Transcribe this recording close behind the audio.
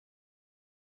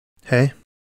Hey,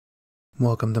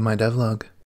 welcome to my devlog.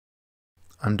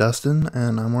 I'm Dustin,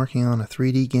 and I'm working on a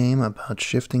 3D game about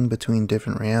shifting between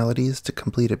different realities to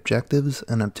complete objectives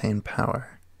and obtain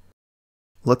power.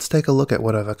 Let's take a look at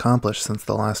what I've accomplished since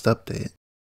the last update.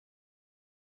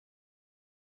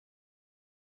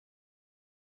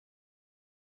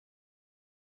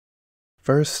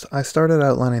 First, I started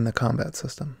outlining the combat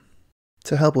system.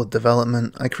 To help with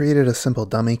development, I created a simple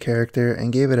dummy character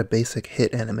and gave it a basic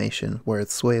hit animation where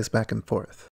it sways back and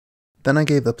forth. Then I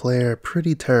gave the player a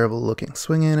pretty terrible looking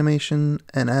swing animation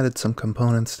and added some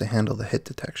components to handle the hit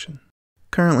detection.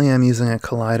 Currently I'm using a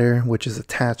collider which is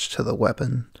attached to the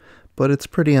weapon, but it's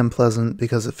pretty unpleasant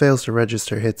because it fails to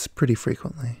register hits pretty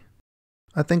frequently.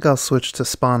 I think I'll switch to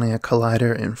spawning a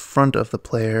collider in front of the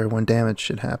player when damage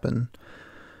should happen.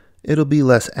 It'll be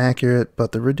less accurate,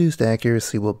 but the reduced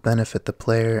accuracy will benefit the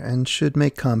player and should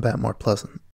make combat more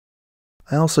pleasant.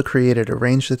 I also created a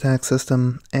ranged attack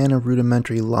system and a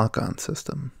rudimentary lock-on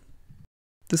system.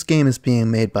 This game is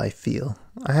being made by feel.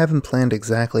 I haven't planned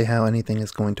exactly how anything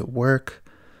is going to work,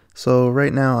 so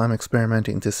right now I'm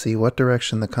experimenting to see what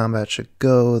direction the combat should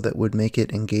go that would make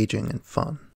it engaging and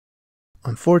fun.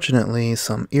 Unfortunately,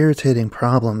 some irritating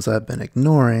problems I've been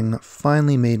ignoring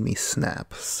finally made me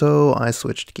snap, so I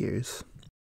switched gears.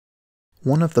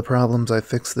 One of the problems I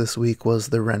fixed this week was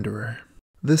the renderer.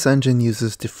 This engine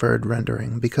uses deferred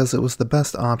rendering because it was the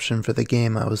best option for the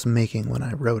game I was making when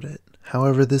I wrote it.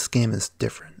 However, this game is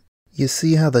different. You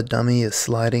see how the dummy is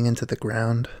sliding into the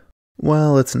ground?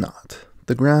 Well, it's not.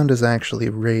 The ground is actually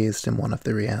raised in one of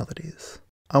the realities.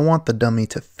 I want the dummy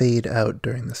to fade out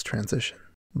during this transition.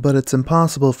 But it's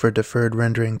impossible for deferred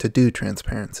rendering to do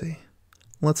transparency.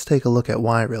 Let's take a look at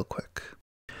why real quick.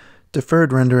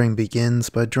 Deferred rendering begins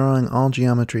by drawing all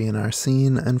geometry in our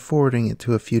scene and forwarding it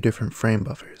to a few different frame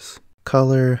buffers.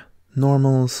 Color,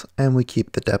 normals, and we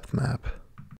keep the depth map.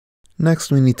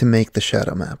 Next we need to make the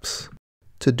shadow maps.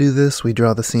 To do this we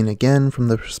draw the scene again from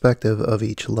the perspective of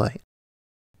each light.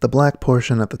 The black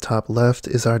portion at the top left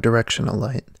is our directional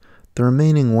light. The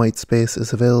remaining white space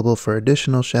is available for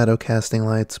additional shadow casting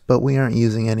lights, but we aren't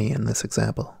using any in this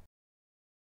example.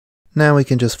 Now we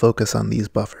can just focus on these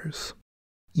buffers.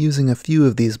 Using a few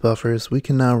of these buffers, we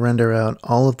can now render out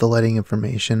all of the lighting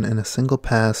information in a single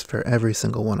pass for every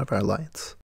single one of our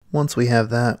lights. Once we have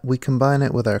that, we combine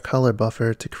it with our color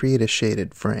buffer to create a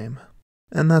shaded frame.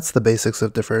 And that's the basics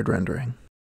of deferred rendering.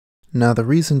 Now the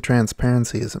reason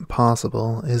transparency isn't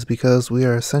possible is because we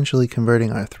are essentially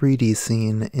converting our 3D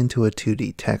scene into a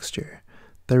 2D texture.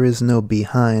 There is no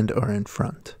behind or in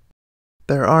front.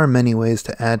 There are many ways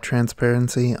to add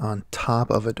transparency on top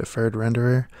of a deferred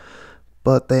renderer,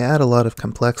 but they add a lot of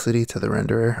complexity to the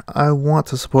renderer. I want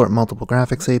to support multiple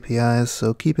graphics APIs,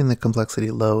 so keeping the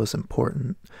complexity low is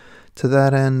important. To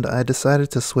that end, I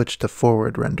decided to switch to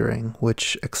forward rendering,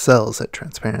 which excels at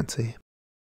transparency.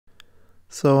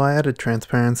 So I added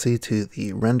transparency to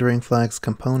the rendering flags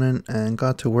component and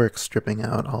got to work stripping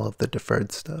out all of the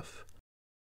deferred stuff.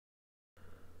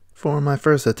 For my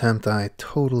first attempt, I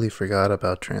totally forgot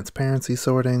about transparency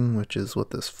sorting, which is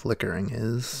what this flickering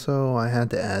is, so I had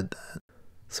to add that.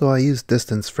 So I used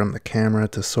distance from the camera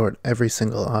to sort every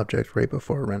single object right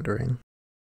before rendering.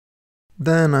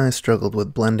 Then I struggled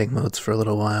with blending modes for a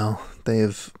little while.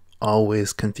 They've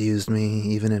always confused me,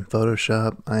 even in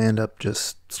Photoshop. I end up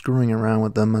just screwing around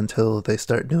with them until they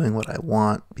start doing what I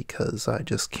want because I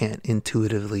just can't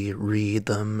intuitively read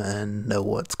them and know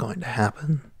what's going to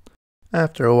happen.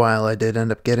 After a while I did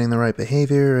end up getting the right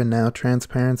behavior, and now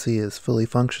transparency is fully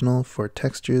functional for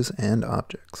textures and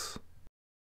objects.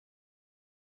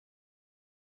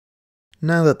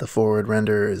 Now that the forward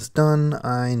renderer is done,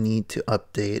 I need to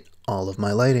update all of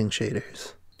my lighting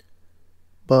shaders.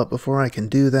 But before I can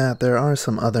do that, there are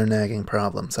some other nagging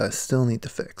problems I still need to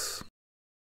fix.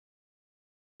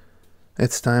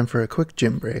 It's time for a quick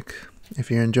gym break.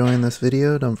 If you're enjoying this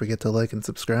video, don't forget to like and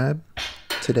subscribe.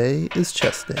 Today is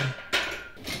chest day.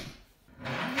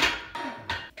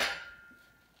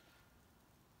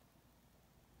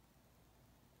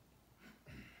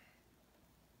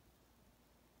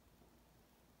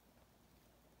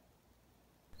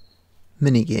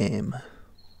 Minigame.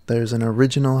 There's an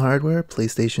original hardware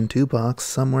PlayStation 2 box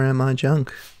somewhere in my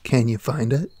junk. Can you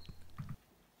find it?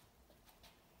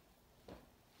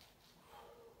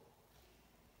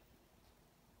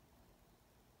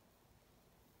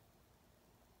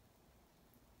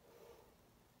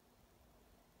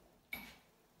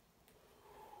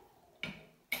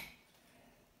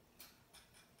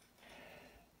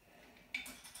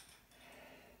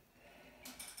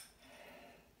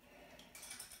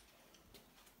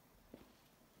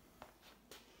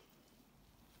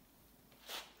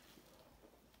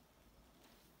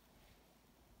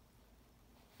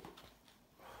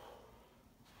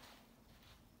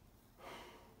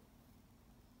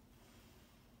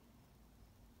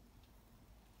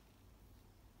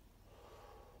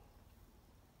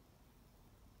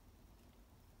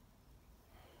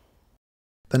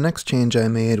 The next change I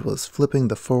made was flipping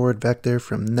the forward vector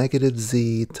from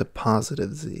 -z to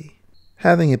 +z.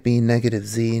 Having it be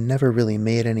 -z never really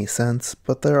made any sense,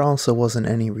 but there also wasn't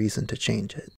any reason to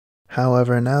change it.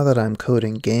 However, now that I'm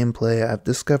coding gameplay, I've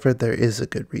discovered there is a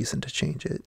good reason to change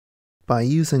it. By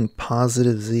using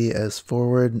 +z as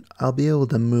forward, I'll be able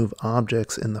to move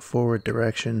objects in the forward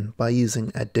direction by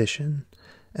using addition,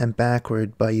 and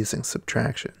backward by using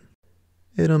subtraction.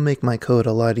 It'll make my code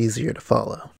a lot easier to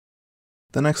follow.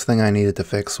 The next thing I needed to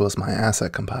fix was my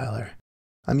asset compiler.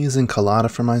 I'm using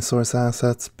Collada for my source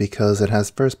assets because it has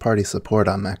first-party support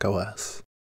on macOS.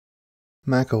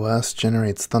 macOS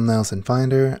generates thumbnails in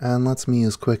Finder and lets me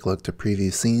use Quick Look to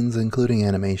preview scenes including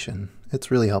animation.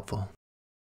 It's really helpful.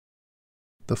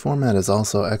 The format is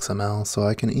also XML, so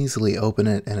I can easily open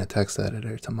it in a text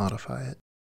editor to modify it.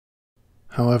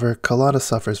 However, Collada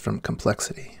suffers from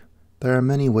complexity. There are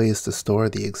many ways to store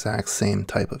the exact same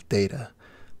type of data.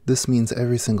 This means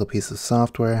every single piece of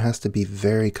software has to be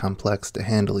very complex to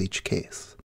handle each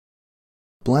case.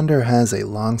 Blender has a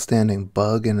long-standing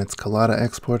bug in its Collada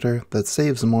exporter that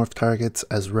saves morph targets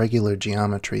as regular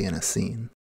geometry in a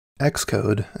scene.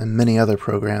 Xcode and many other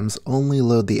programs only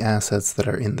load the assets that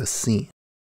are in the scene,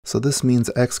 so this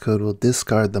means Xcode will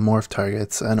discard the morph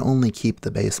targets and only keep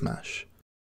the base mesh.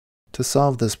 To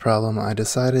solve this problem, I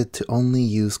decided to only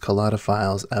use Collada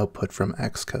files output from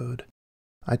Xcode.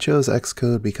 I chose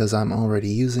Xcode because I'm already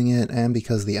using it and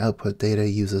because the output data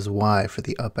uses Y for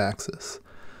the up axis.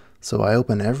 So I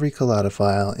open every Collada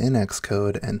file in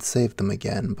Xcode and save them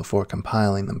again before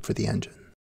compiling them for the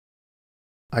engine.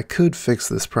 I could fix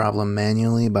this problem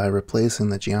manually by replacing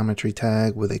the geometry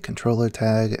tag with a controller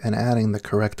tag and adding the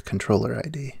correct controller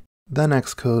ID. Then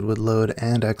Xcode would load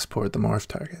and export the morph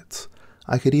targets.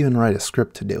 I could even write a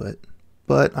script to do it,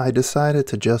 but I decided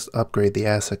to just upgrade the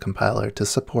asset compiler to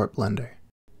support Blender.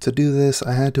 To do this,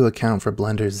 I had to account for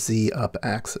Blender's Z up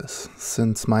axis,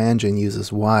 since my engine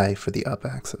uses Y for the up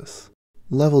axis.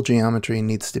 Level geometry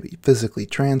needs to be physically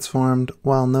transformed,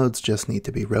 while nodes just need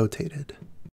to be rotated.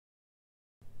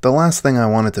 The last thing I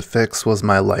wanted to fix was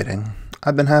my lighting.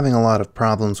 I've been having a lot of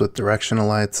problems with directional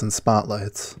lights and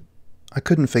spotlights. I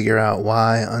couldn't figure out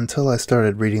why until I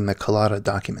started reading the Collada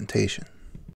documentation.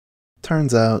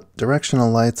 Turns out, directional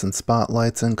lights and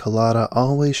spotlights in Collada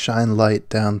always shine light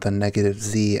down the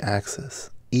 -z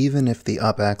axis, even if the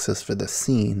up axis for the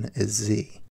scene is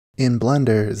Z. In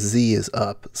Blender, Z is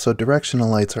up, so directional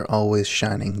lights are always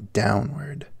shining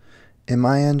downward. In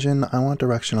my engine, I want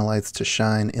directional lights to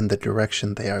shine in the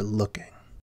direction they are looking.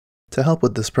 To help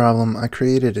with this problem, I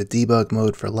created a debug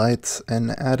mode for lights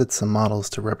and added some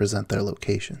models to represent their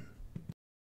location.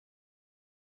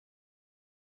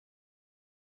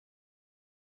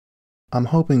 I'm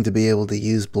hoping to be able to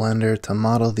use Blender to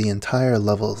model the entire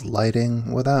level's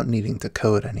lighting without needing to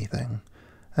code anything,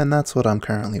 and that's what I'm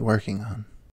currently working on.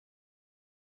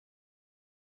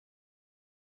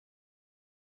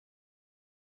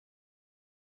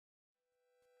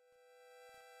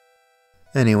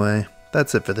 Anyway,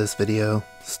 that's it for this video.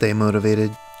 Stay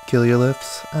motivated, kill your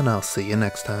lifts, and I'll see you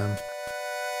next time.